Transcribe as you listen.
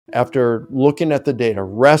After looking at the data,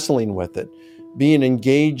 wrestling with it, being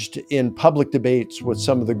engaged in public debates with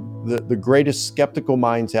some of the greatest skeptical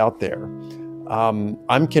minds out there,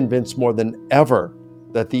 I'm convinced more than ever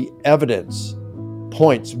that the evidence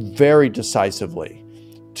points very decisively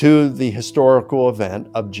to the historical event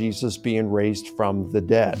of Jesus being raised from the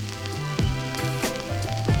dead.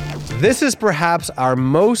 This is perhaps our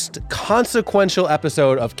most consequential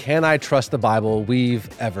episode of Can I Trust the Bible we've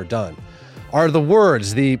ever done. Are the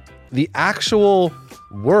words, the actual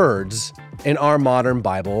words in our modern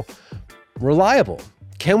Bible reliable?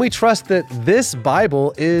 Can we trust that this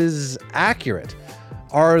Bible is accurate?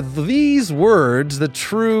 Are these words the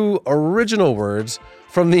true original words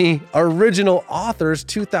from the original authors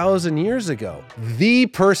 2,000 years ago? The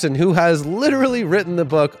person who has literally written the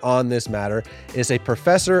book on this matter is a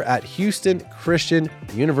professor at Houston Christian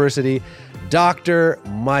University, Dr.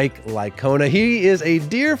 Mike Licona. He is a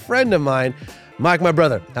dear friend of mine. Mike, my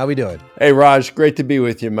brother, how we doing? Hey, Raj, great to be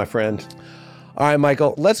with you, my friend. All right,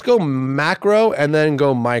 Michael, let's go macro and then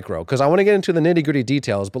go micro, because I want to get into the nitty-gritty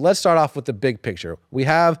details, but let's start off with the big picture. We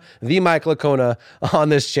have the Mike Licona on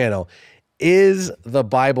this channel. Is the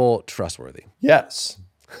Bible trustworthy? Yes.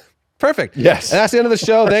 Perfect. Yes. And that's the end of the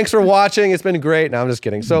show. Thanks for watching. It's been great. No, I'm just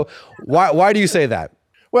kidding. So why do you say that?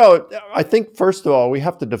 Well, I think, first of all, we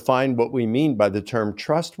have to define what we mean by the term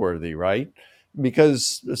trustworthy, right?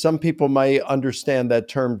 Because some people may understand that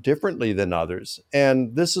term differently than others.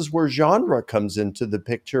 And this is where genre comes into the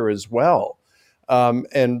picture as well.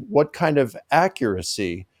 And what kind of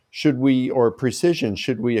accuracy should we, or precision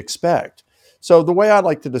should we expect? So the way I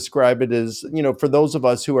like to describe it is, for those of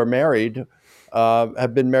us who are married,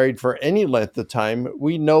 have been married for any length of time,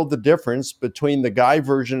 we know the difference between the guy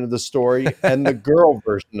version of the story and the girl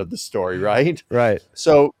version of the story, right? Right.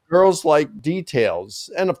 So girls like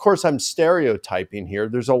details. And of course, I'm stereotyping here.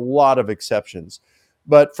 There's a lot of exceptions.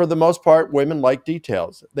 But for the most part, women like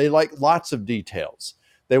details. They like lots of details.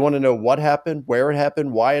 They want to know what happened, where it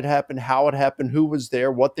happened, why it happened, how it happened, who was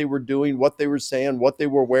there, what they were doing, what they were saying, what they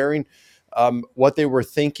were wearing, what they were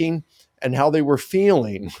thinking, and how they were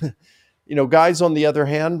feeling. Guys, on the other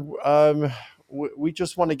hand, we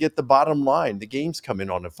just want to get the bottom line. The game's coming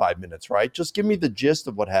on in 5 minutes, right? Just give me the gist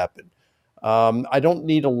of what happened. I don't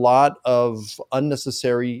need a lot of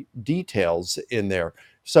unnecessary details in there.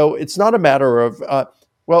 So it's not a matter of,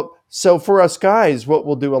 so for us guys, what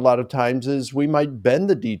we'll do a lot of times is we might bend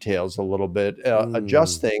the details a little bit,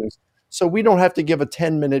 adjust things, so we don't have to give a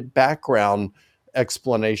 10-minute background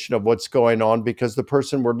explanation of what's going on, because the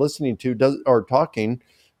person we're listening to talking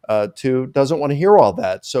to doesn't want to hear all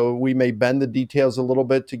that. So we may bend the details a little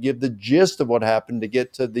bit to give the gist of what happened, to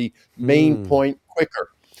get to the main point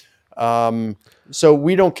quicker. So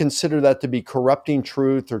we don't consider that to be corrupting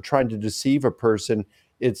truth or trying to deceive a person.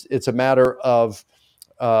 It's a matter of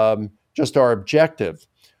just our objective.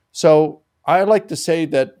 So I like to say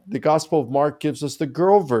that the Gospel of Mark gives us the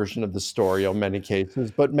girl version of the story on many cases,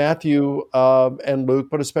 but Matthew and Luke,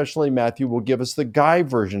 but especially Matthew, will give us the guy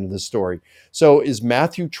version of the story. So is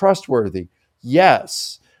Matthew trustworthy?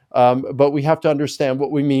 Yes, but we have to understand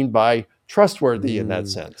what we mean by trustworthy in that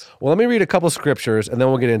sense. Well, let me read a couple scriptures and then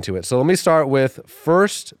we'll get into it. So let me start with 1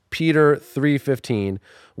 Peter 3:15,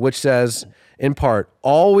 which says, in part,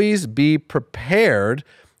 always be prepared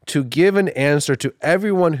to give an answer to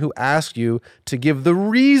everyone who asks you to give the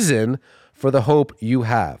reason for the hope you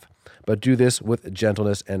have, but do this with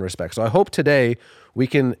gentleness and respect. So I hope today we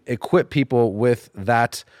can equip people with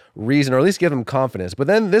that reason, or at least give them confidence. But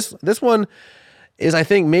then this one is, I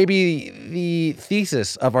think, maybe the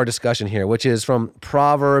thesis of our discussion here, which is from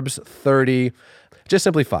Proverbs 30, just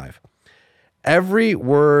simply 5. Every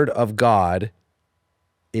word of God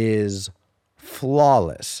is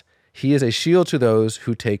flawless. He is a shield to those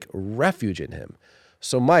who take refuge in him.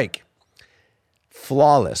 So, Mike,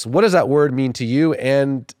 flawless. What does that word mean to you,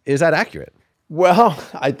 and is that accurate? Well,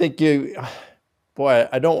 I think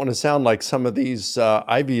I don't want to sound like some of these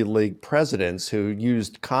Ivy League presidents who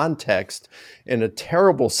used context in a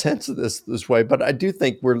terrible sense of this way, but I do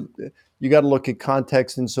think you got to look at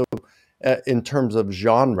context, and so in terms of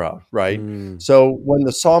genre, right? So when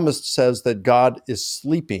the psalmist says that God is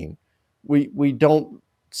sleeping, we don't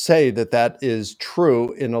say that is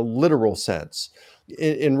true in a literal sense.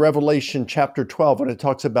 In Revelation chapter 12, when it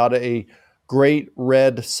talks about a great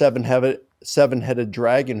red seven-headed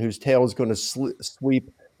dragon whose tail is going to sweep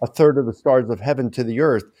a third of the stars of heaven to the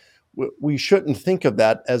earth, we shouldn't think of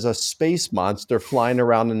that as a space monster flying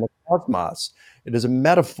around in the cosmos. It is a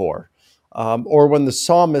metaphor. Or when the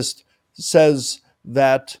psalmist says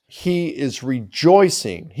that he is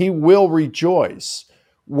rejoicing, he will rejoice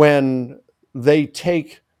when they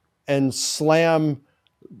take and slam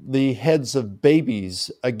the heads of babies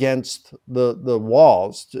against the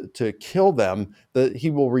walls to kill them, that he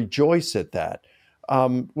will rejoice at that.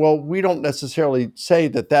 Well, we don't necessarily say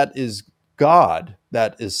that that is God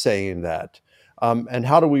that is saying that. And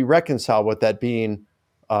how do we reconcile with that being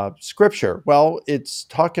scripture? Well, it's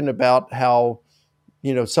talking about how,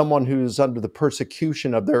 someone who's under the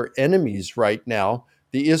persecution of their enemies right now,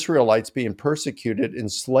 the Israelites being persecuted,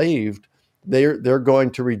 enslaved, they're going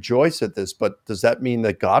to rejoice at this. But does that mean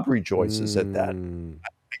that God rejoices at that? Mm.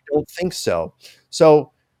 I don't think so.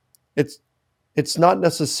 So it's it's not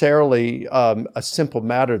necessarily a simple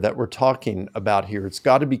matter that we're talking about here. It's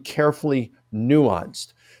got to be carefully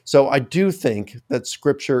nuanced. So I do think that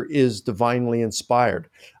Scripture is divinely inspired.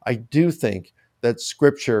 I do think that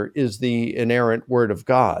Scripture is the inerrant Word of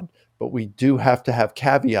God, but we do have to have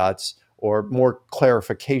caveats or more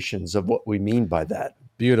clarifications of what we mean by that.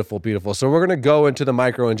 Beautiful, beautiful. So we're going to go into the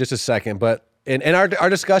micro in just a second, but in our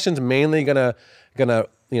discussion's mainly gonna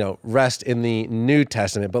rest in the New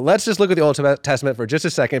Testament. But let's just look at the Old Testament for just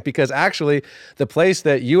a second, because actually the place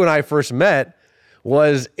that you and I first met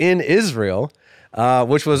was in Israel,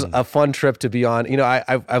 which was a fun trip to be on.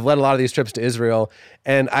 I've led a lot of these trips to Israel,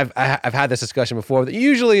 and I've had this discussion before.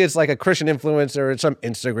 Usually it's like a Christian influencer, it's some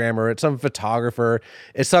Instagrammer, it's some photographer,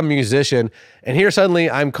 it's some musician. And here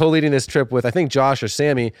suddenly I'm co-leading this trip with, I think, Josh or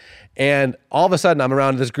Sammy. And all of a sudden I'm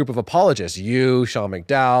around this group of apologists, you, Sean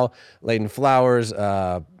McDowell, Leighton Flowers,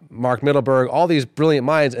 Mark Middleberg, all these brilliant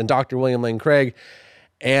minds, and Dr. William Lane Craig.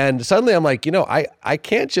 And suddenly I'm like, I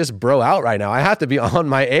can't just bro out right now. I have to be on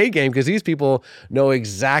my A game, because these people know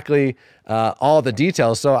exactly all the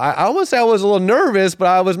details. So I almost say I was a little nervous, but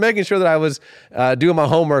I was making sure that I was doing my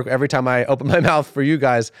homework every time I open my mouth for you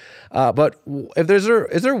guys. But is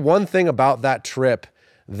there one thing about that trip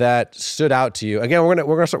that stood out to you? Again, we're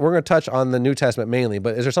gonna touch on the New Testament mainly,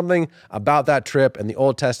 but is there something about that trip and the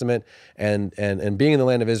Old Testament and being in the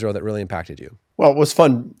land of Israel that really impacted you? Well, it was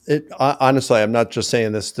fun. Honestly, I'm not just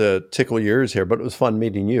saying this to tickle your ears here, but it was fun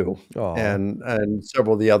meeting you Aw. and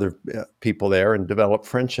several of the other people there, and develop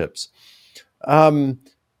friendships. Yeah,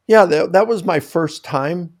 that was my first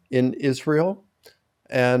time in Israel,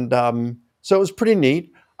 and so it was pretty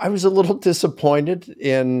neat. I was a little disappointed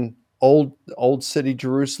in old city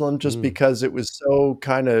Jerusalem, just Mm. because it was so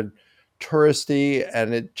kind of touristy,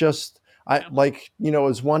 and it just I like,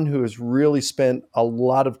 as one who has really spent a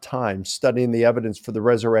lot of time studying the evidence for the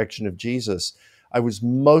resurrection of Jesus, I was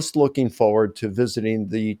most looking forward to visiting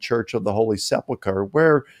the Church of the Holy Sepulchre,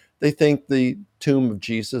 where they think the tomb of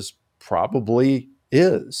Jesus probably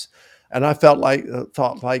is. And I thought like,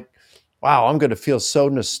 wow, I'm going to feel so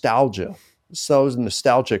nostalgic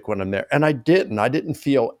when I'm there. And I didn't. I didn't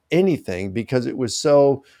feel anything, because it was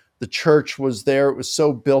so, the church was there. It was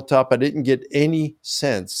so built up. I didn't get any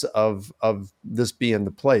sense of this being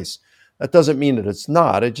the place. That doesn't mean that it's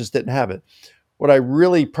not. I just didn't have it. What I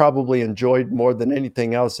really probably enjoyed more than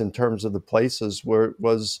anything else in terms of the places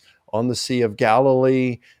was on the Sea of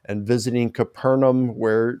Galilee, and visiting Capernaum,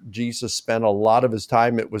 where Jesus spent a lot of his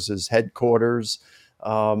time. It was his headquarters.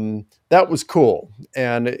 That was cool.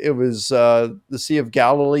 And it was the Sea of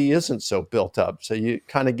Galilee isn't so built up. So you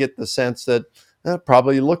kind of get the sense that it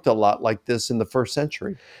probably looked a lot like this in the first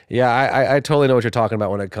century. Yeah, I totally know what you're talking about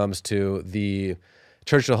when it comes to the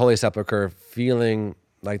Church of the Holy Sepulchre feeling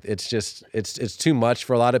like it's too much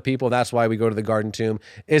for a lot of people. That's why we go to the Garden Tomb.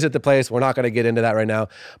 Is it the place? We're not going to get into that right now.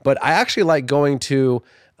 But I actually like going to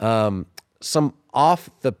some off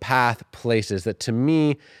the path places that to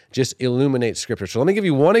me just illuminate Scripture. So let me give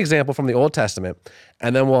you one example from the Old Testament,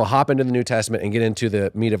 and then we'll hop into the New Testament and get into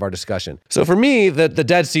the meat of our discussion. So for me, the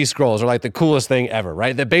Dead Sea Scrolls are like the coolest thing ever,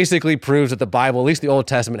 right? That basically proves that the Bible, at least the Old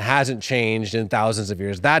Testament, hasn't changed in thousands of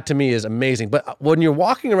years. That to me is amazing. But when you're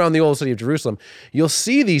walking around the old city of Jerusalem, you'll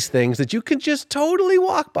see these things that you can just totally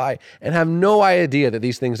walk by and have no idea that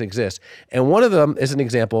these things exist. And one of them, as an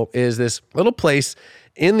example, is this little place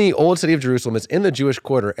in the old city of Jerusalem. It's in the Jewish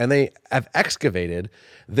quarter, and they have excavated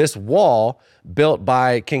this wall built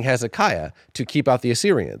by King Hezekiah to keep out the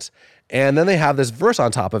Assyrians. And then they have this verse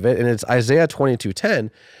on top of it, and it's Isaiah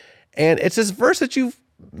 22:10. And it's this verse that you've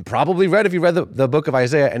probably read if you read the book of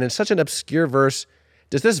Isaiah, and it's such an obscure verse.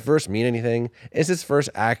 Does this verse mean anything? Is this verse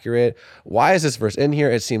accurate? Why is this verse in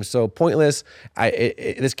here? It seems so pointless.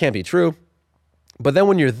 This can't be true. But then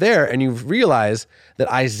when you're there and you realize that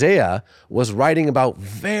Isaiah was writing about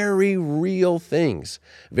very real things,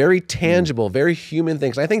 very tangible, very human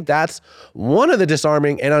things. I think that's one of the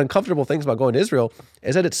disarming and uncomfortable things about going to Israel,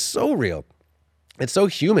 is that it's so real. It's so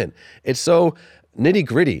human. It's so nitty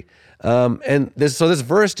gritty. So this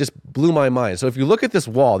verse just blew my mind. So if you look at this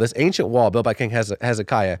wall, this ancient wall built by King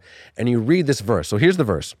Hezekiah, and you read this verse. So here's the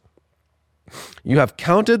verse. You have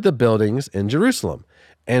counted the buildings in Jerusalem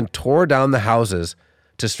and tore down the houses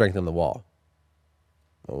to strengthen the wall.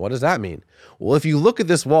 Well, what does that mean? Well, if you look at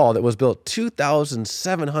this wall that was built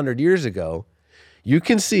 2,700 years ago, you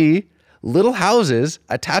can see little houses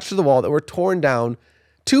attached to the wall that were torn down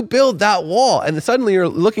to build that wall. And suddenly you're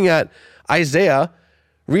looking at Isaiah,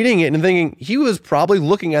 reading it and thinking he was probably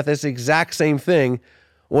looking at this exact same thing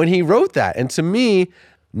when he wrote that. And to me,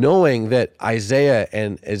 knowing that Isaiah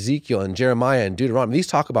and Ezekiel and Jeremiah and Deuteronomy, these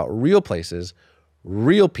talk about real places,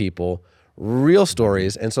 real people, real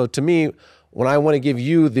stories. And so to me, when I want to give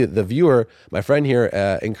you, the viewer, my friend here,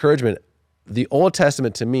 encouragement, the Old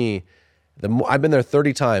Testament to me, I've been there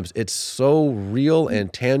 30 times. It's so real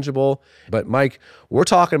and tangible. But Mike, we're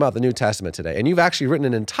talking about the New Testament today, and you've actually written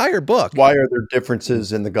an entire book. Why are there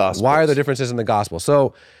differences in the gospel? Why are there differences in the gospel?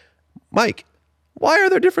 So, Mike, why are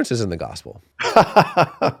there differences in the gospel?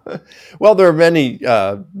 Well, there are many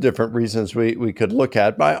different reasons we could look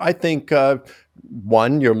at. But I think,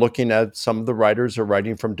 one, you're looking at some of the writers are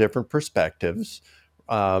writing from different perspectives.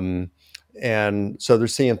 And so they're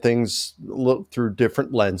seeing things through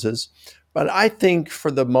different lenses. But I think for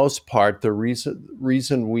the most part, the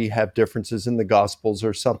reason we have differences in the Gospels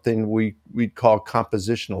are something we'd call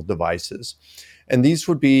compositional devices. And these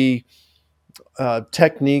would be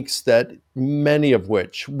techniques that many of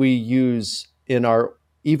which we use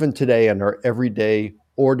even today in our everyday,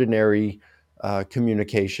 ordinary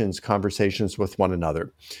communications, conversations with one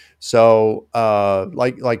another. So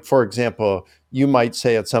like for example, you might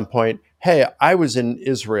say at some point, hey, I was in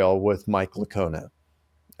Israel with Mike Licona.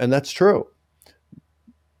 And that's true.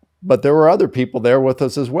 But there were other people there with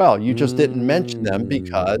us as well. You just didn't mention them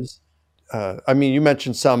because, you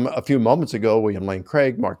mentioned some a few moments ago, William Lane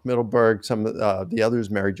Craig, Mark Middleburg, some of the others,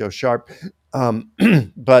 Mary Jo Sharp.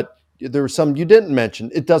 But there were some you didn't mention.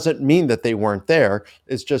 It doesn't mean that they weren't there.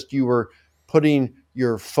 It's just you were putting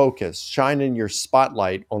your focus, shining your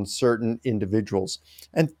spotlight on certain individuals.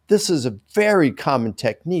 And this is a very common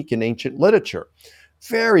technique in ancient literature.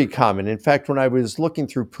 Very common. In fact, when I was looking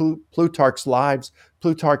through Plutarch's lives,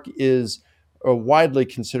 Plutarch is widely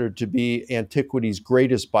considered to be antiquity's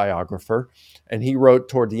greatest biographer. And he wrote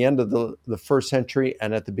toward the end of the first century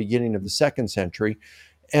and at the beginning of the second century.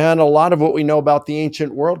 And a lot of what we know about the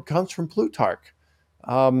ancient world comes from Plutarch.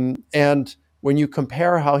 And when you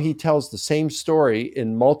compare how he tells the same story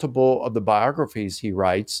in multiple of the biographies he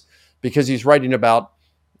writes, because he's writing about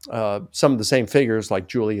some of the same figures like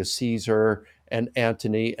Julius Caesar and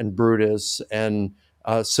Antony and Brutus and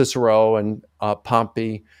Cicero and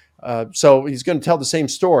Pompey. So he's going to tell the same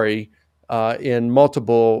story in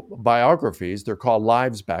multiple biographies. They're called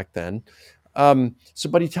lives back then.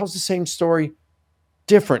 But he tells the same story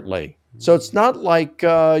differently. So it's not like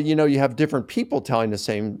you have different people telling the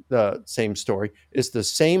same story. It's the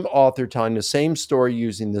same author telling the same story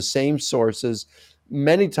using the same sources,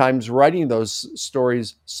 many times writing those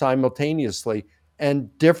stories simultaneously,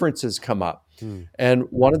 and differences come up. And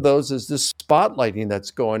one of those is this spotlighting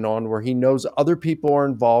that's going on where he knows other people are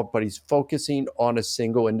involved, but he's focusing on a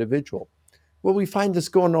single individual. Well, we find this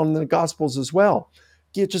going on in the Gospels as well.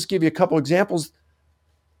 Just give you a couple examples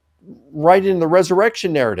right in the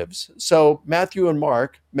resurrection narratives. So Matthew and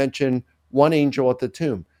Mark mention one angel at the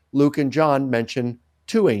tomb. Luke and John mention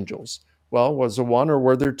two angels. Well, was there one or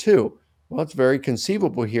were there two? Well, it's very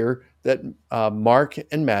conceivable here that Mark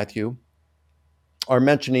and Matthew are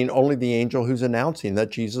mentioning only the angel who's announcing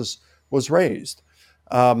that Jesus was raised.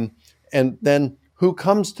 And then who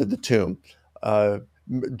comes to the tomb?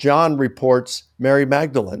 John reports Mary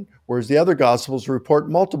Magdalene, whereas the other Gospels report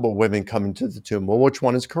multiple women coming to the tomb. Well, which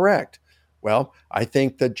one is correct? Well, I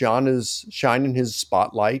think that John is shining his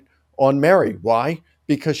spotlight on Mary. Why?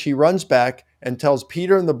 Because she runs back and tells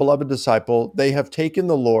Peter and the beloved disciple, they have taken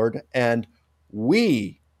the Lord and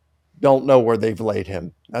we don't know where they've laid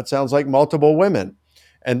him. That sounds like multiple women.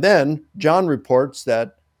 And then John reports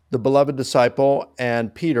that the beloved disciple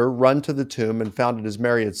and Peter run to the tomb and found it as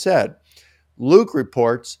Mary had said. Luke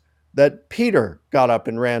reports that Peter got up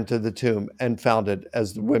and ran to the tomb and found it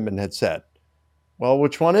as the women had said. Well,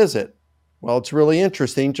 which one is it? Well, it's really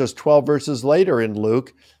interesting. Just 12 verses later in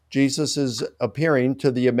Luke, Jesus is appearing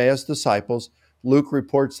to the Emmaus disciples. Luke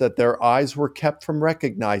reports that their eyes were kept from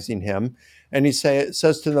recognizing him. And he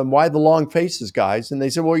says to them, why the long faces, guys? And they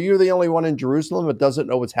said, well, you're the only one in Jerusalem that doesn't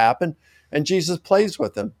know what's happened. And Jesus plays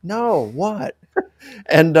with them. No, what?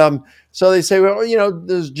 And so they say, well,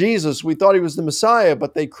 there's Jesus. We thought he was the Messiah,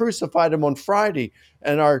 but they crucified him on Friday.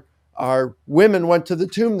 And our our women went to the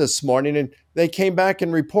tomb this morning and they came back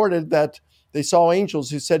and reported that they saw angels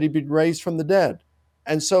who said he'd been raised from the dead.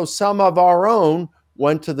 And so some of our own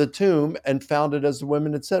went to the tomb and found it as the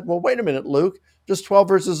women had said. Well, wait a minute, Luke. Just 12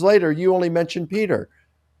 verses later, you only mentioned Peter.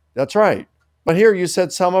 That's right. But here you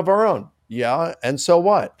said some of our own. Yeah. And so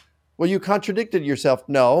what? Well, you contradicted yourself.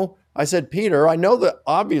 No, I said Peter. I know that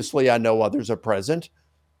obviously I know others are present,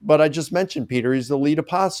 but I just mentioned Peter. He's the lead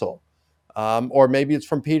apostle. Or maybe it's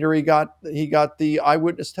from Peter. He got the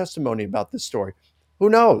eyewitness testimony about this story. Who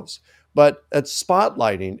knows? But it's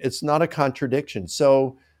spotlighting. It's not a contradiction.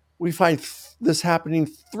 So we find this happening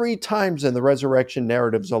 3 times in the resurrection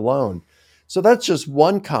narratives alone. So that's just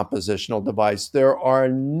one compositional device. There are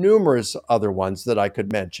numerous other ones that I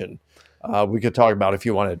could mention. We could talk about if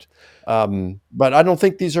you wanted. But I don't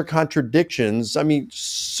think these are contradictions. I mean,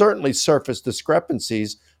 certainly surface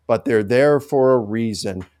discrepancies, but they're there for a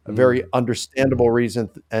reason, a very understandable reason,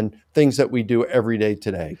 and things that we do every day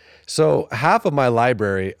today. So half of my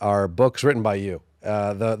library are books written by you.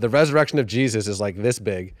 The Resurrection of Jesus is like this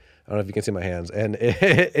big. I don't know if you can see my hands, and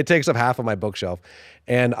it takes up half of my bookshelf.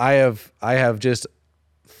 And I have just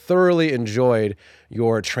thoroughly enjoyed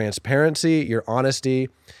your transparency, your honesty,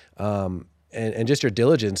 and just your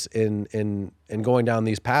diligence in going down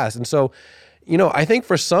these paths. And so, I think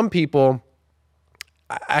for some people,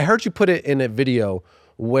 I heard you put it in a video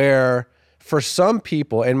where for some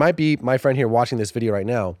people, and might be my friend here watching this video right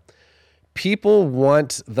now, people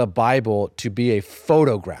want the Bible to be a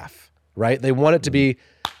photograph, right? They want it to be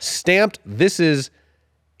stamped. This is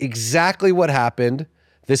exactly what happened.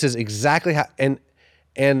 This is exactly how,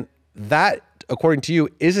 and that, according to you,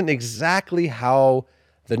 isn't exactly how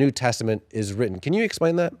the New Testament is written. Can you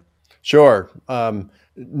explain that? Sure.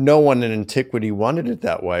 No one in antiquity wanted it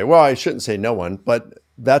that way. Well, I shouldn't say no one, but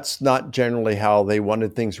that's not generally how they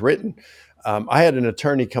wanted things written. I had an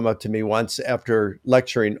attorney come up to me once after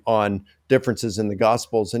lecturing on differences in the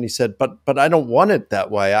Gospels, and he said, "But I don't want it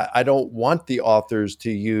that way. I don't want the authors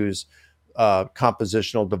to use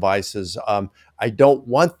compositional devices. I don't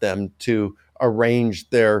want them to arrange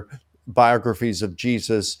their biographies of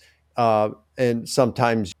Jesus and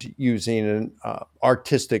sometimes using an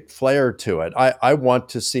artistic flair to it. I want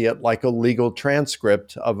to see it like a legal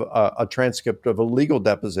transcript of a transcript of a legal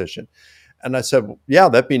deposition." And I said, "Yeah,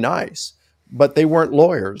 that'd be nice." But they weren't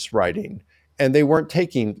lawyers writing, and they weren't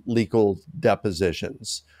taking legal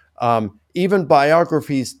depositions. Even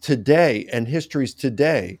biographies today and histories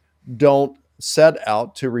today don't set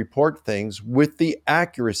out to report things with the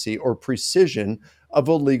accuracy or precision of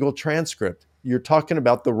a legal transcript. You're talking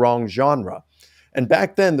about the wrong genre. And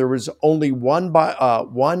back then, there was only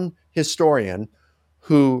one historian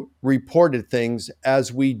who reported things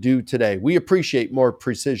as we do today. We appreciate more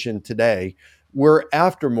precision today. We're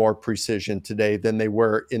after more precision today than they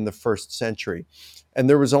were in the first century. And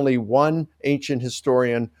there was only one ancient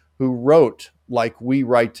historian who wrote like we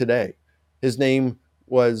write today. His name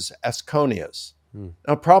was Asconius.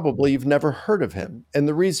 Now, probably you've never heard of him. And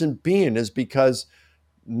the reason being is because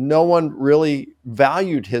no one really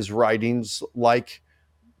valued his writings like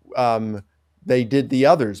they did the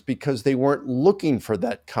others, because they weren't looking for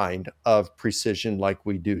that kind of precision like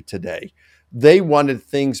we do today. They wanted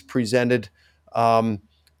things presented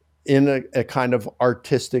in a kind of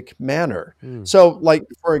artistic manner. So, like,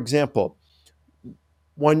 for example,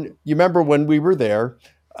 when you remember when we were there,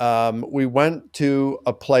 we went to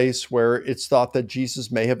a place where it's thought that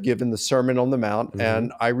Jesus may have given the Sermon on the Mount,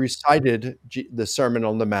 and I recited the Sermon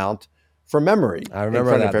on the Mount from memory. I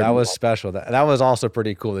remember that. That was special. That was also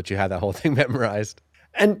pretty cool that you had that whole thing memorized.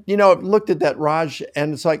 And, I looked at that, Raj,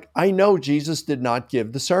 and it's like, I know Jesus did not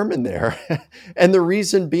give the sermon there. And the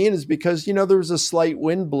reason being is because, there was a slight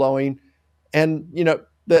wind blowing, and,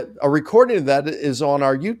 that a recording of that is on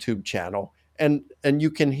our YouTube channel. And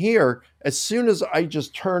you can hear, as soon as I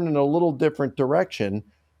just turn in a little different direction,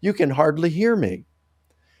 you can hardly hear me.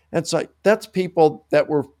 And it's like, that's people that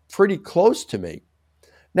were pretty close to me.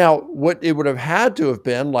 Now, what it would have had to have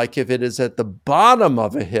been, like if it is at the bottom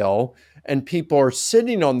of a hill and people are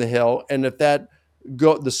sitting on the hill, and if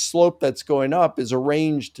the slope that's going up is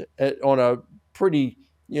arranged on a pretty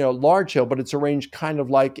large hill, but it's arranged kind of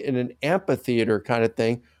like in an amphitheater kind of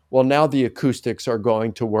thing, well, now the acoustics are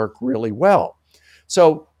going to work really well.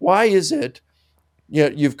 So why is it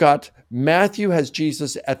you've got Matthew has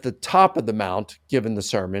Jesus at the top of the mount given the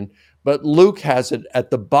sermon, but Luke has it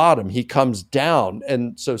at the bottom. He comes down.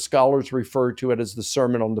 And so scholars refer to it as the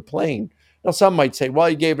Sermon on the Plain. Now, some might say, well,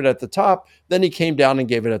 he gave it at the top, then he came down and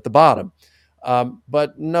gave it at the bottom.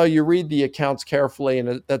 But no, you read the accounts carefully,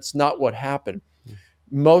 and that's not what happened.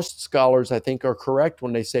 Most scholars, I think, are correct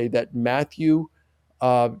when they say that Matthew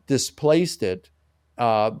displaced it,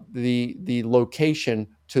 the location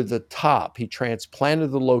to the top. He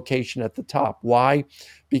transplanted the location at the top. Why?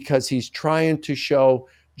 Because he's trying to show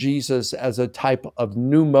Jesus as a type of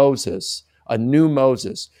new Moses, a new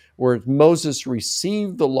Moses, where Moses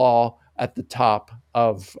received the law at the top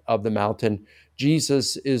of the mountain.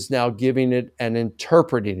 Jesus is now giving it and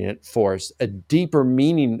interpreting it for us, a deeper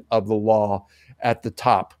meaning of the law at the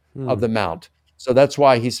top of the mount. So that's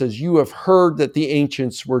why he says, you have heard that the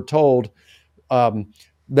ancients were told,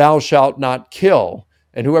 thou shalt not kill,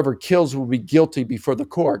 and whoever kills will be guilty before the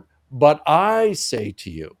court. But I say to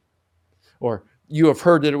you, or you have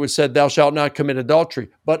heard that it was said, thou shalt not commit adultery.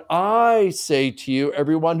 But I say to you,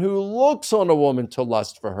 everyone who looks on a woman to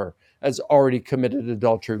lust for her has already committed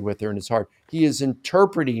adultery with her in his heart. He is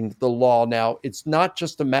interpreting the law now. It's not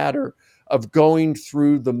just a matter of going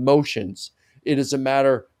through the motions. It is a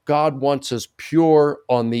matter, God wants us pure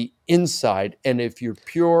on the inside. And if you're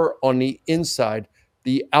pure on the inside,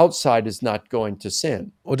 the outside is not going to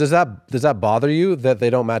sin. Well, does that bother you that they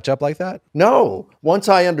don't match up like that? No, once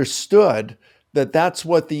I understood that that's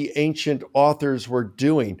what the ancient authors were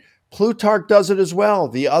doing. Plutarch does it as well.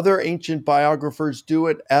 The other ancient biographers do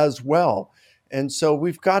it as well. And so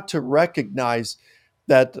we've got to recognize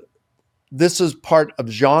that this is part of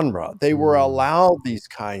genre. They were allowed these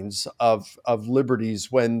kinds of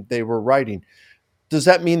liberties when they were writing. Does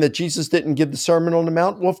that mean that Jesus didn't give the Sermon on the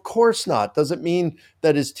Mount? Well, of course not. Does it mean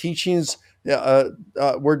that his teachings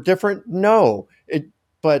were different? No.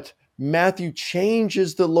 But Matthew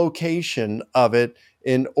changes the location of it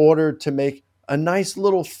in order to make a nice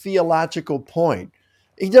little theological point.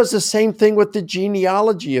 He does the same thing with the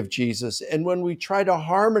genealogy of Jesus. And when we try to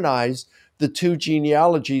harmonize the two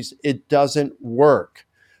genealogies, it doesn't work.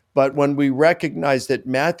 But when we recognize that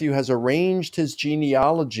Matthew has arranged his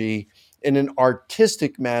genealogy in an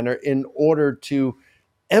artistic manner in order to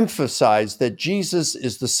emphasize that Jesus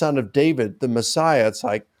is the son of David, the Messiah, it's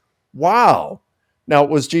like, wow. Now,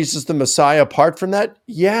 was Jesus the Messiah apart from that?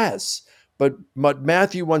 Yes. But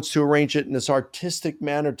Matthew wants to arrange it in this artistic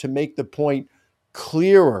manner to make the point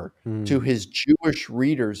clearer to his Jewish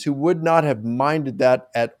readers who would not have minded that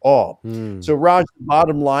at all. So, Raj, the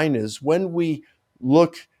bottom line is when we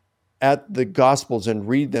look at the Gospels and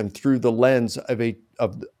read them through the lens of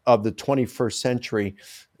the 21st century,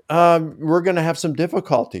 we're going to have some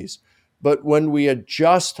difficulties. But when we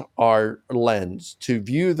adjust our lens to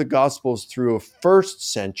view the Gospels through a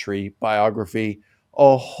first century biography,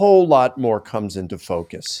 a whole lot more comes into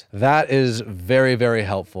focus. That is very, very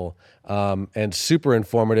helpful and super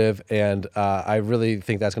informative. And I really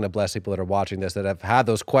think that's going to bless people that are watching this that have had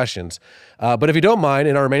those questions. But if you don't mind,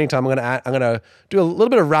 in our remaining time, I'm going to do a little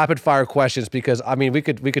bit of rapid fire questions because I mean we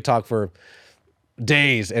could talk for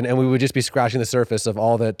days and we would just be scratching the surface of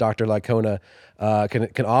all that Dr. Licona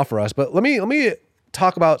can offer us. But let me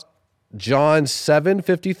talk about John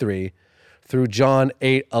 7:53 through John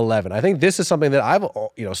 8:11. I think this is something that I've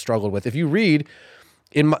struggled with. If you read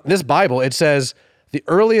in this Bible, it says the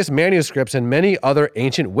earliest manuscripts and many other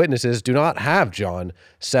ancient witnesses do not have John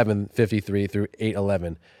 7:53 through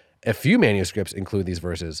 8:11. A few manuscripts include these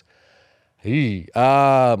verses.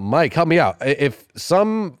 Mike, help me out. If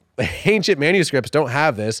some ancient manuscripts don't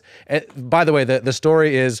have this, and by the way, the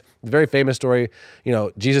story is the very famous story.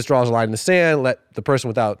 Jesus draws a line in the sand, let the person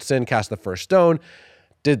without sin cast the first stone.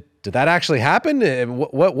 Did that actually happen?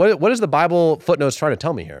 What is the Bible footnotes trying to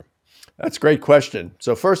tell me here? That's a great question.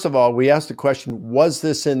 So first of all, we asked the question, was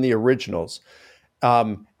this in the originals?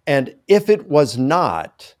 And if it was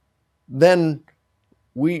not, then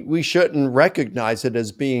we shouldn't recognize it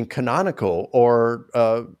as being canonical or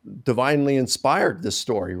divinely inspired, this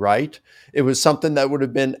story, right? It was something that would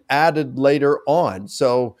have been added later on.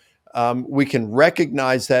 So we can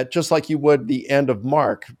recognize that just like you would the end of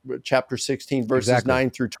Mark, chapter 16, verses Exactly. 9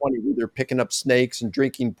 through 20, where they're picking up snakes and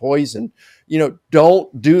drinking poison.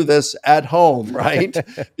 Don't do this at home, right?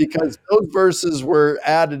 Because those verses were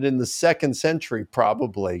added in the 2nd century,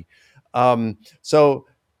 probably. So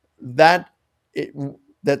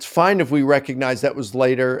that's fine if we recognize that was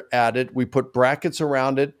later added. We put brackets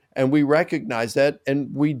around it and we recognize that,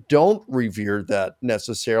 and we don't revere that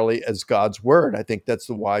necessarily as God's word. I think that's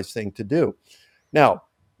the wise thing to do. Now,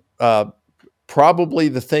 probably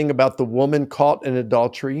the thing about the woman caught in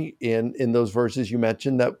adultery in those verses you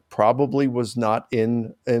mentioned, that probably was not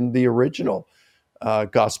in the original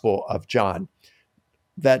Gospel of John.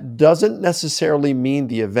 That doesn't necessarily mean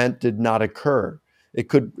the event did not occur. It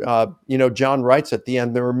could, John writes at the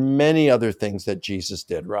end, there were many other things that Jesus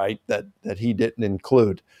did, right, that he didn't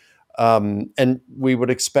include. And we would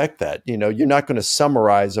expect that. You're not going to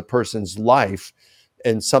summarize a person's life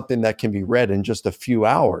and something that can be read in just a few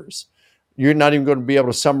hours. You're not even going to be able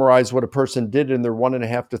to summarize what a person did in their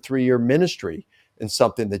 1.5 to 3 year ministry in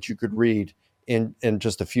something that you could read in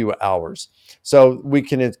just a few hours. So we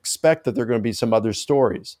can expect that there are going to be some other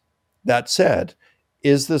stories. That said,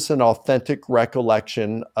 is this an authentic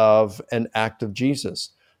recollection of an act of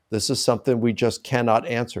Jesus? This is something we just cannot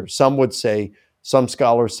answer. Some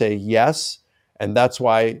scholars say yes, and that's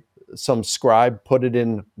why some scribe put it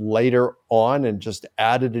in later on and just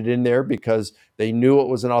added it in there because they knew it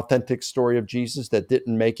was an authentic story of Jesus that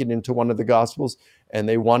didn't make it into one of the Gospels, and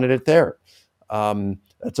they wanted it there.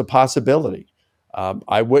 That's a possibility.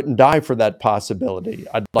 I wouldn't die for that possibility.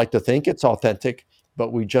 I'd like to think it's authentic,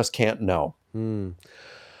 but we just can't know.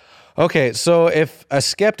 Okay, so if a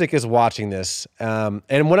skeptic is watching this,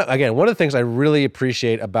 and one of the things I really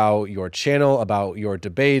appreciate about your channel, about your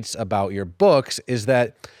debates, about your books, is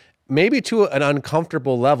that maybe to an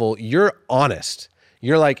uncomfortable level, you're honest.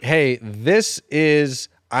 You're like, hey, this is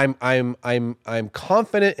I'm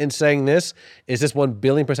confident in saying this. Is this 1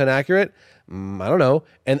 billion% accurate? I don't know.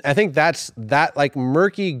 And I think that like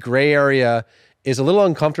murky gray area is a little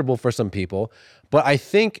uncomfortable for some people. But I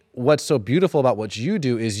think what's so beautiful about what you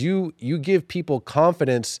do is you give people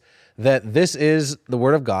confidence that this is the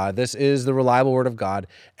word of God, this is the reliable word of God,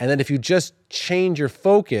 and then if you just change your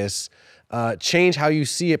focus, change how you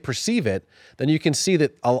see it, perceive it, then you can see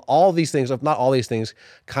that all these things, if not all these things,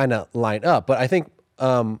 kind of line up. But I think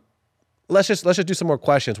let's just do some more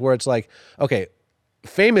questions where it's like, okay,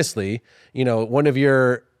 famously, one of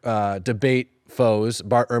your debate foes,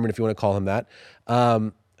 Bart Ehrman, if you want to call him that,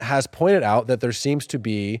 has pointed out that there seems to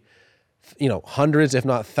be, hundreds, if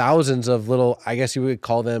not thousands of little, I guess you would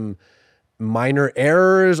call them minor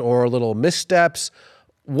errors or little missteps.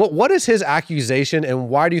 What is his accusation, and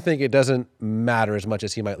why do you think it doesn't matter as much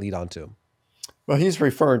as he might lead on to? Well, he's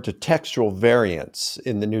referring to textual variants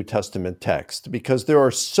in the New Testament text because there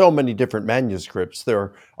are so many different manuscripts.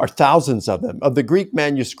 There are thousands of them. Of the Greek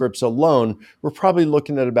manuscripts alone, we're probably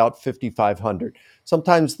looking at about 5,500.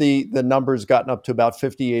 Sometimes the number's gotten up to about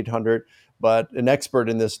 5,800, but an expert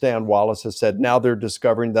in this, Dan Wallace, has said now they're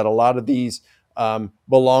discovering that a lot of these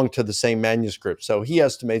belong to the same manuscript. So he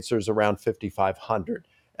estimates there's around 5,500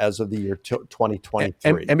 as of the year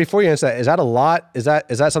 2023. And before you answer that, is that a lot? Is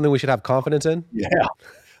that something we should have confidence in?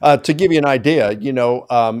 Yeah. To give you an idea,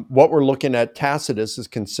 what we're looking at, Tacitus is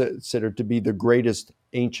considered to be the greatest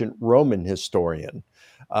ancient Roman historian.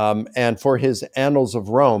 And for his Annals of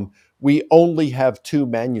Rome, we only have 2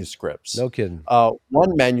 manuscripts. No kidding.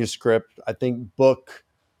 One manuscript, I think, books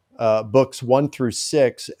 1 through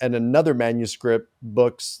 6, and another manuscript,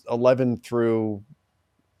 books 11 through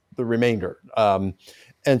the remainder.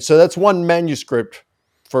 And so that's one manuscript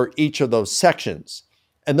for each of those sections.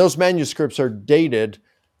 And those manuscripts are dated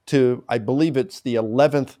to, I believe it's the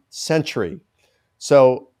 11th century.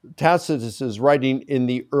 So Tacitus is writing in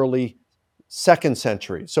the early 2nd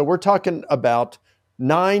century. So we're talking about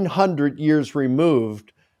 900 years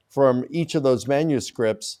removed from each of those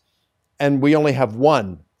manuscripts, and we only have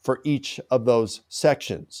one for each of those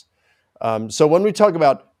sections. So when we talk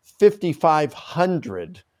about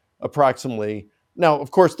 5,500 approximately, now,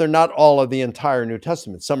 of course, they're not all of the entire New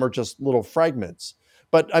Testament. Some are just little fragments.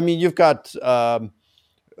 But I mean, you've got Codex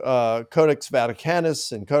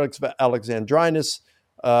Vaticanus and Codex Alexandrinus,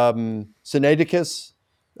 Sinaiticus,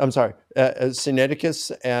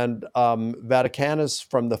 Sinaiticus and Vaticanus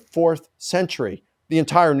from the 4th century, the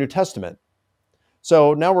entire New Testament.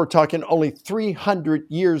 So now we're talking only 300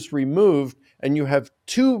 years removed, and you have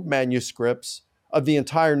 2 manuscripts of the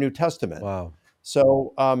entire New Testament. Wow.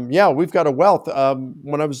 So, yeah, we've got a wealth.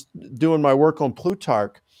 When I was doing my work on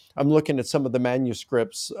Plutarch, I'm looking at some of the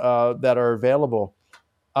manuscripts that are available.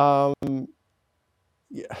 Yeah,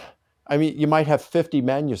 I mean, you might have 50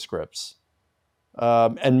 manuscripts,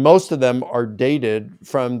 and most of them are dated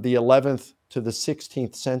from the 11th to the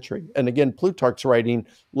 16th century. And again, Plutarch's writing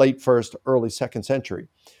late 1st, early 2nd century.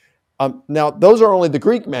 Now, those are only the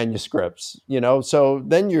Greek manuscripts, so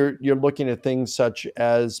then you're looking at things such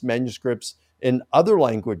as manuscripts in other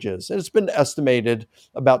languages. And it's been estimated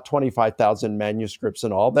about 25,000 manuscripts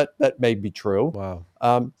in all. That may be true. Wow.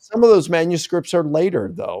 Some of those manuscripts are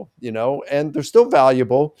later, though, and they're still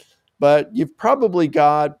valuable, but you've probably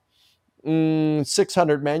got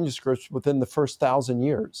 600 manuscripts within the first 1,000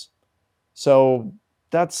 years. So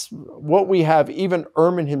that's what we have. Even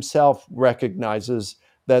Ehrman himself recognizes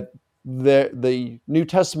that the New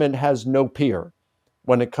Testament has no peer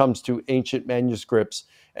when it comes to ancient manuscripts.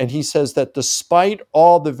 And he says that despite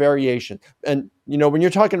all the variation, and when you're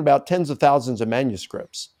talking about tens of thousands of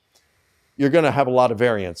manuscripts, you're going to have a lot of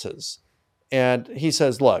variances. And he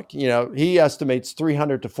says, look, he estimates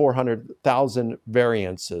 300 to 400,000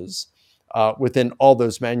 variances within all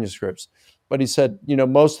those manuscripts. But he said,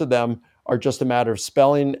 most of them are just a matter of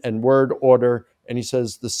spelling and word order. And he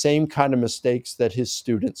says the same kind of mistakes that his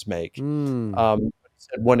students make. He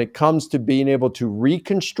said, when it comes to being able to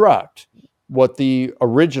reconstruct what the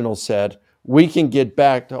original said, we can get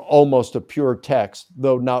back to almost a pure text,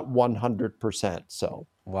 though not 100% so.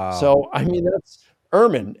 Wow. So, I mean, that's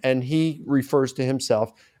Ehrman, and he refers to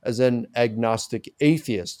himself as an agnostic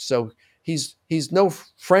atheist. So he's no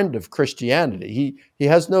friend of Christianity. He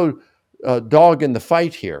has no dog in the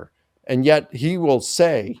fight here, and yet he will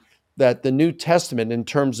say that the New Testament, in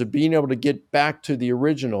terms of being able to get back to the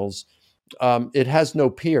originals, it has no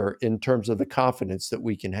peer in terms of the confidence that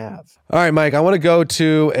we can have. All right, Mike, I want to go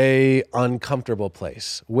to a uncomfortable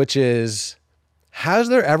place, which is, has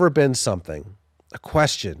there ever been something, a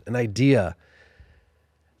question, an idea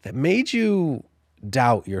that made you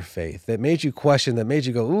doubt your faith, that made you question, that made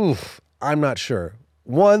you go, oof, I'm not sure?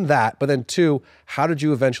 One, that, but then two, how did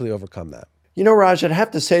you eventually overcome that? Raj, I'd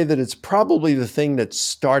have to say that it's probably the thing that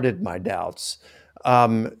started my doubts.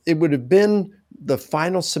 It would have been the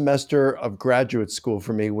final semester of graduate school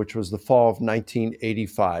for me, which was the fall of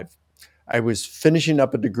 1985. I was finishing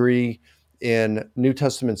up a degree in New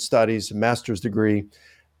Testament studies, a master's degree.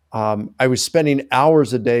 I was spending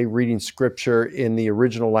hours a day reading scripture in the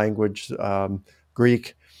original language,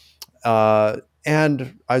 Greek.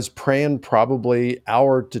 And I was praying probably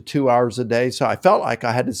hour to 2 hours a day. So I felt like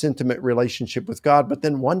I had this intimate relationship with God. But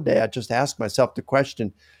then one day I just asked myself the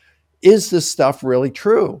question, is this stuff really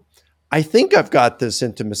true? I think I've got this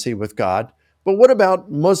intimacy with God, but what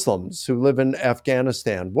about Muslims who live in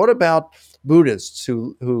Afghanistan? What about Buddhists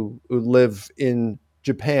who live in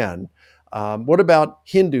Japan? What about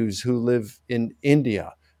Hindus who live in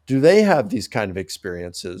India? Do they have these kind of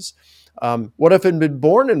experiences? What if I'd been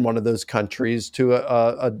born in one of those countries to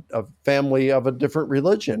a family of a different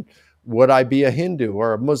religion? Would I be a Hindu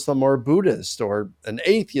or a Muslim or a Buddhist or an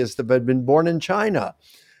atheist if I'd been born in China?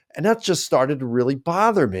 And that just started to really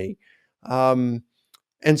bother me.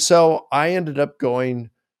 And so I ended up going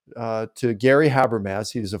to Gary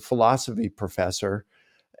Habermas. He was a philosophy professor,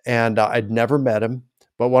 and I'd never met him,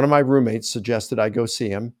 but one of my roommates suggested I go see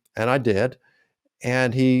him, and I did.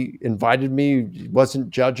 And he invited me, he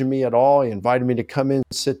wasn't judging me at all. He invited me to come in,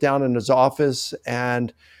 sit down in his office,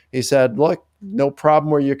 and he said, look, no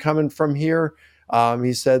problem where you're coming from here.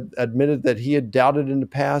 He said, admitted that he had doubted in the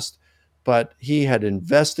past, but he had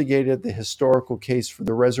investigated the historical case for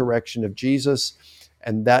the resurrection of Jesus,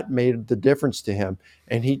 and that made the difference to him.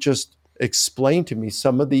 And he just explained to me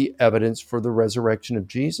some of the evidence for the resurrection of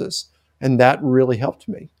Jesus. And that really helped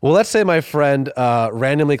me. Well, let's say my friend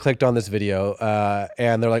randomly clicked on this video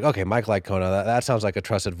and they're like, okay, Mike Licona, that sounds like a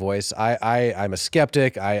trusted voice. I'm a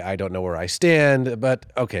skeptic. I don't know where I stand, but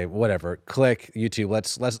okay, whatever. Click YouTube.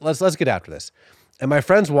 Let's get after this. And my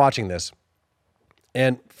friend's watching this.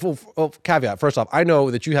 And full caveat, first off, I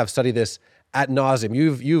know that you have studied this ad nauseum.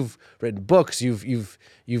 You've written books. You've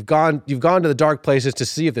gone to the dark places to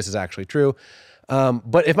see if this is actually true.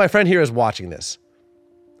 But if my friend here is watching this,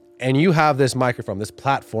 and you have this microphone, this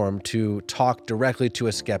platform to talk directly to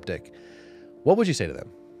a skeptic, what would you say to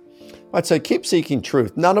them? I'd say keep seeking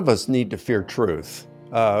truth. None of us need to fear truth.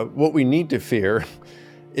 What we need to fear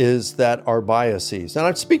is that our biases, and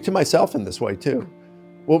I'd speak to myself in this way too,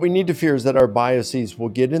 what we need to fear is that our biases will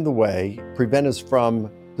get in the way, prevent us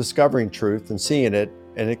from discovering truth and seeing it,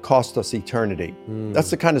 and it costs us eternity.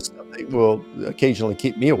 That's the kind of stuff that will occasionally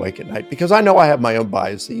keep me awake at night, because I know I have my own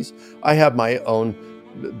biases. I have my own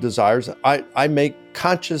desires. I make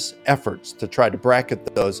conscious efforts to try to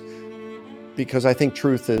bracket those, because I think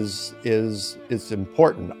truth is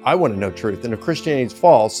important. I want to know truth, and if Christianity is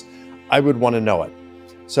false, I would want to know it.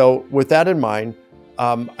 So with that in mind,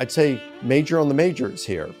 I'd say major on the majors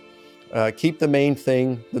here. Keep the main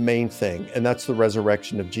thing, and that's the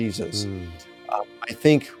resurrection of Jesus. I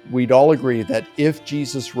think we'd all agree that if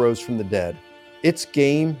Jesus rose from the dead, it's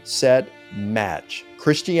game, set, match.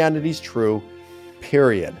 Christianity's true,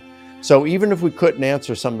 period. So even if we couldn't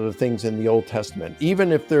answer some of the things in the Old Testament,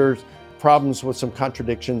 even if there's problems with some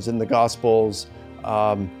contradictions in the Gospels,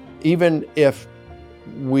 even if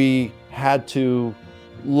we had to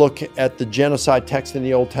look at the genocide text in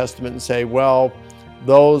the Old Testament and say, well,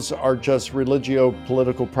 those are just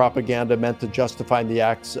religio-political propaganda meant to justify the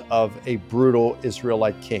acts of a brutal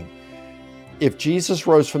Israelite king. If Jesus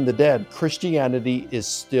rose from the dead, Christianity is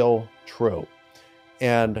still true.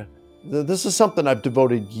 And this is something I've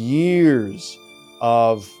devoted years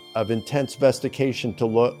of intense investigation to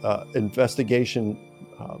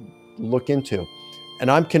look into. And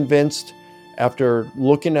I'm convinced after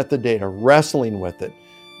looking at the data, wrestling with it,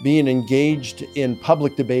 being engaged in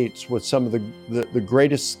public debates with some of the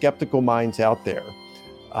greatest skeptical minds out there,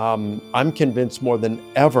 I'm convinced more than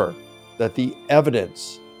ever that the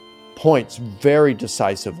evidence points very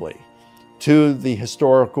decisively to the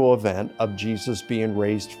historical event of Jesus being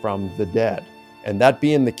raised from the dead. And that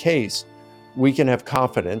being the case, we can have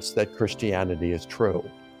confidence that Christianity is true.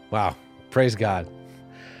 Wow. Praise God.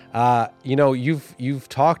 You've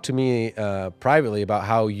talked to me privately about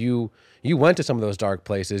how you went to some of those dark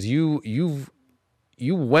places. You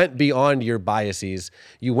went beyond your biases.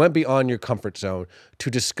 You went beyond your comfort zone to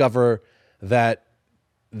discover that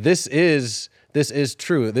this is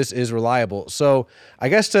true. This is reliable. So I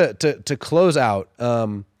guess to close out,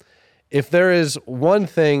 if there is one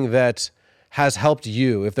thing that has helped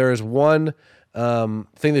you, if there is one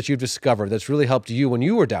thing that you've discovered that's really helped you when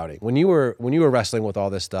you were doubting, when you were wrestling with all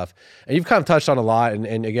this stuff, and you've kind of touched on a lot,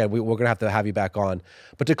 and again, we're going to have you back on.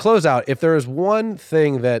 But to close out, if there is one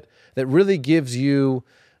thing that really gives you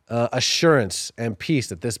assurance and peace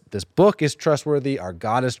that this book is trustworthy, our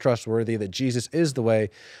God is trustworthy, that Jesus is the way,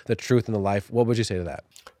 the truth, and the life, what would you say to that?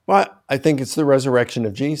 Well, I think it's the resurrection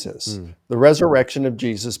of Jesus. The resurrection of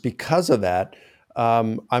Jesus, because of that,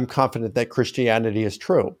 I'm confident that Christianity is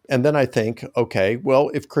true. And then I think, okay, well,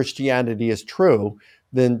 if Christianity is true,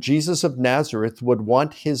 then Jesus of Nazareth would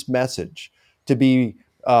want his message to be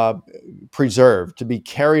preserved, to be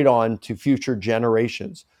carried on to future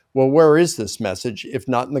generations. Well, where is this message, if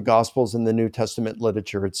not in the Gospels and the New Testament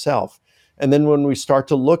literature itself? And then when we start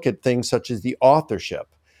to look at things such as the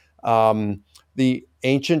authorship, the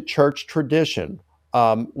ancient church tradition,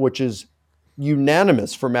 which is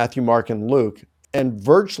unanimous for Matthew, Mark, and Luke, and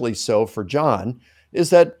virtually so for John, is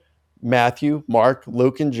that Matthew, Mark,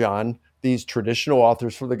 Luke, and John, these traditional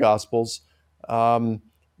authors for the Gospels,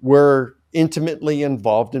 were intimately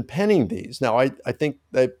involved in penning these. Now, I think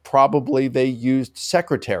that probably they used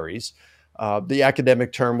secretaries. The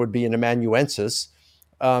academic term would be an amanuensis,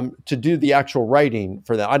 to do the actual writing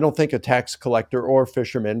for them. I don't think a tax collector or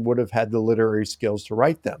fisherman would have had the literary skills to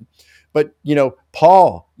write them. But,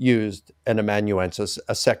 Paul used an amanuensis,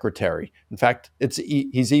 a secretary. In fact,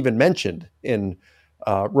 he's even mentioned in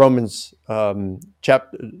Romans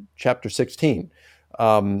chapter 16.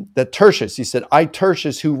 That Tertius, he said, I,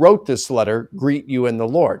 Tertius, who wrote this letter, greet you in the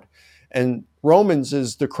Lord. And Romans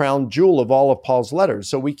is the crown jewel of all of Paul's letters.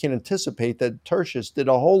 So we can anticipate that Tertius did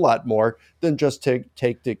a whole lot more than just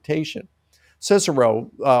take dictation.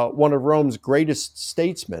 Cicero, one of Rome's greatest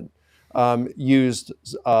statesmen, used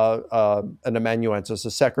an amanuensis,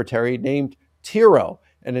 a secretary named Tiro.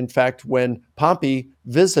 And in fact, when Pompey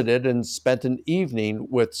visited and spent an evening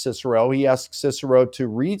with Cicero, he asked Cicero to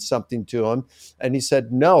read something to him. And he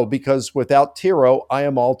said, no, because without Tiro, I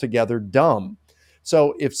am altogether dumb.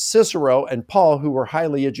 So if Cicero and Paul, who were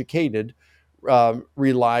highly educated,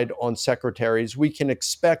 relied on secretaries, we can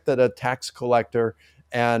expect that a tax collector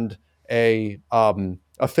and a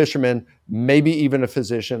fisherman, maybe even a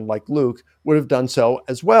physician like Luke, would have done so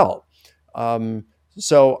as well.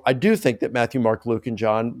 So I do think that Matthew, Mark, Luke, and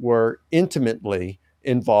John were intimately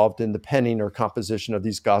involved in the penning or composition of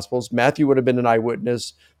these Gospels. Matthew would have been an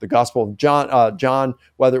eyewitness. The Gospel of John,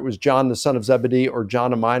 whether it was John, the son of Zebedee, or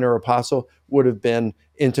John, a minor apostle, would have been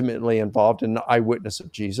intimately involved in an eyewitness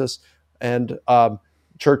of Jesus. And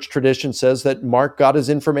church tradition says that Mark got his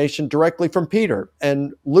information directly from Peter,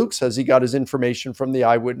 and Luke says he got his information from the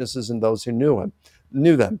eyewitnesses and those who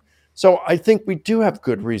knew them. So I think we do have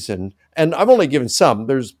good reason, and I've only given some.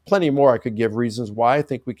 There's plenty more I could give reasons why I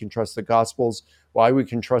think we can trust the Gospels, why we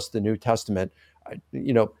can trust the New Testament.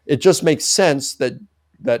 It just makes sense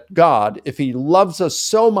that God, if he loves us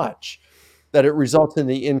so much that it results in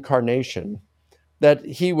the incarnation, that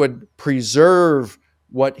he would preserve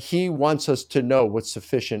what he wants us to know with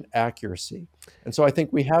sufficient accuracy. And so I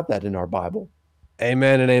think we have that in our Bible.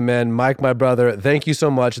 Amen and amen. Mike, my brother, thank you so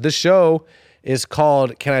much. This show is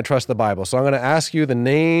called Can I Trust the Bible? So I'm going to ask you the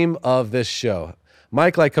name of this show.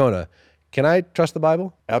 Mike Licona, can I trust the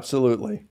Bible? Absolutely.